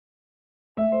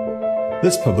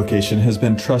This publication has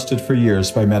been trusted for years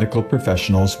by medical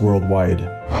professionals worldwide.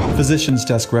 Physician's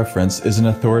Desk Reference is an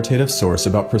authoritative source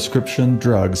about prescription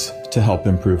drugs to help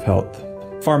improve health.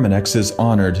 Pharmanex is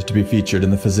honored to be featured in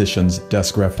the Physician's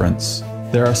Desk Reference.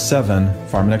 There are 7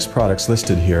 Pharmanex products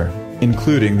listed here,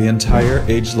 including the entire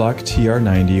ageLOC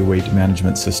TR90 weight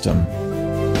management system.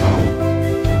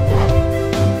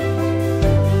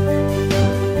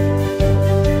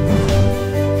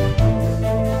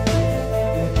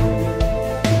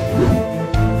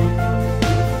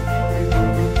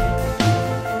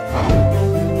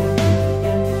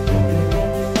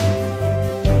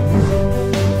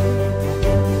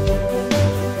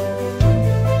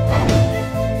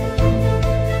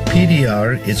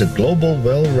 PDR is a global,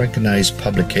 well-recognized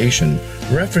publication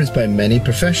referenced by many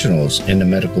professionals in the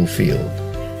medical field.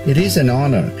 It is an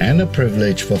honor and a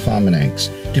privilege for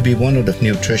Pharmanex to be one of the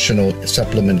nutritional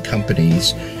supplement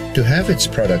companies to have its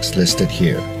products listed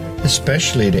here,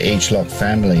 especially the ageLOC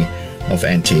family of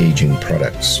anti-aging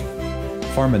products.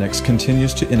 Pharmanex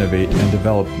continues to innovate and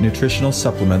develop nutritional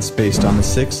supplements based on the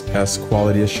 6S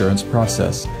quality assurance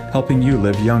process, helping you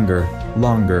live younger,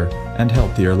 longer, and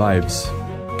healthier lives.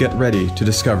 Get ready to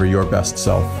discover your best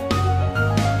self.